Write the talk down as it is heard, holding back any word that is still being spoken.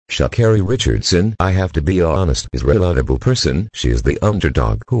Carri Richardson, I have to be honest, is a relatable person. She is the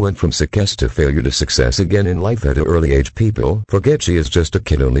underdog who went from success to failure to success again in life at an early age. People forget she is just a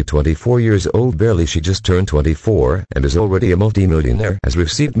kid, only 24 years old, barely. She just turned 24 and is already a multimillionaire, has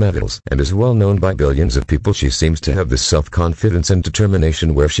received medals, and is well known by billions of people. She seems to have the self-confidence and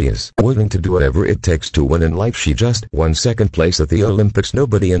determination where she is willing to do whatever it takes to win in life. She just won second place at the Olympics.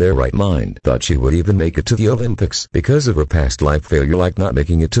 Nobody in their right mind thought she would even make it to the Olympics because of her past life failure, like not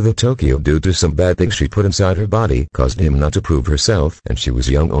making it to the Tokyo due to some bad things she put inside her body, caused him not to prove herself, and she was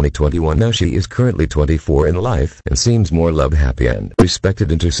young, only 21. Now she is currently 24 in life and seems more love happy and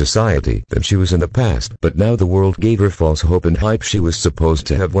respected into society than she was in the past. But now the world gave her false hope and hype. She was supposed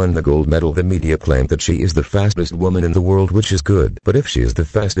to have won the gold medal. The media claimed that she is the fastest woman in the world, which is good, but if she is the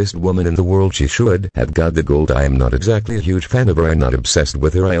fastest woman in the world, she should have got the gold. I am not exactly a huge fan of her. I'm not obsessed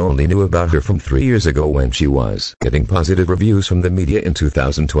with her. I only knew about her from 3 years ago when she was getting positive reviews from the media in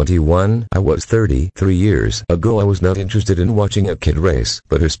 2021. I was 33 years ago. I was not interested in watching a kid race,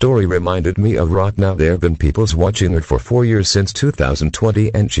 but her story reminded me of rock. Now there have been people's watching her for 4 years since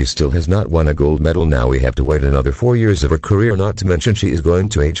 2020 and she still has not won a gold medal. Now we have to wait another 4 years of her career, not to mention she is going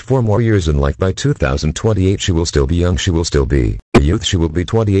to age 4 more years in life. By 2028 she will still be young. She will still be a youth. She will be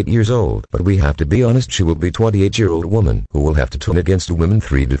 28 years old, but we have to be honest, she will be a 28-year-old woman who will have to turn against women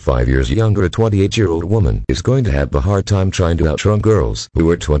 3 to 5 years younger. A 28-year-old woman is going to have a hard time trying to outrun girls who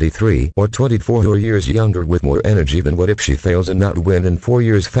are 23 or 24 who are years younger with more energy. Than what if she fails and not win in 4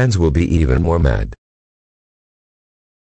 years? Fans will be even more mad.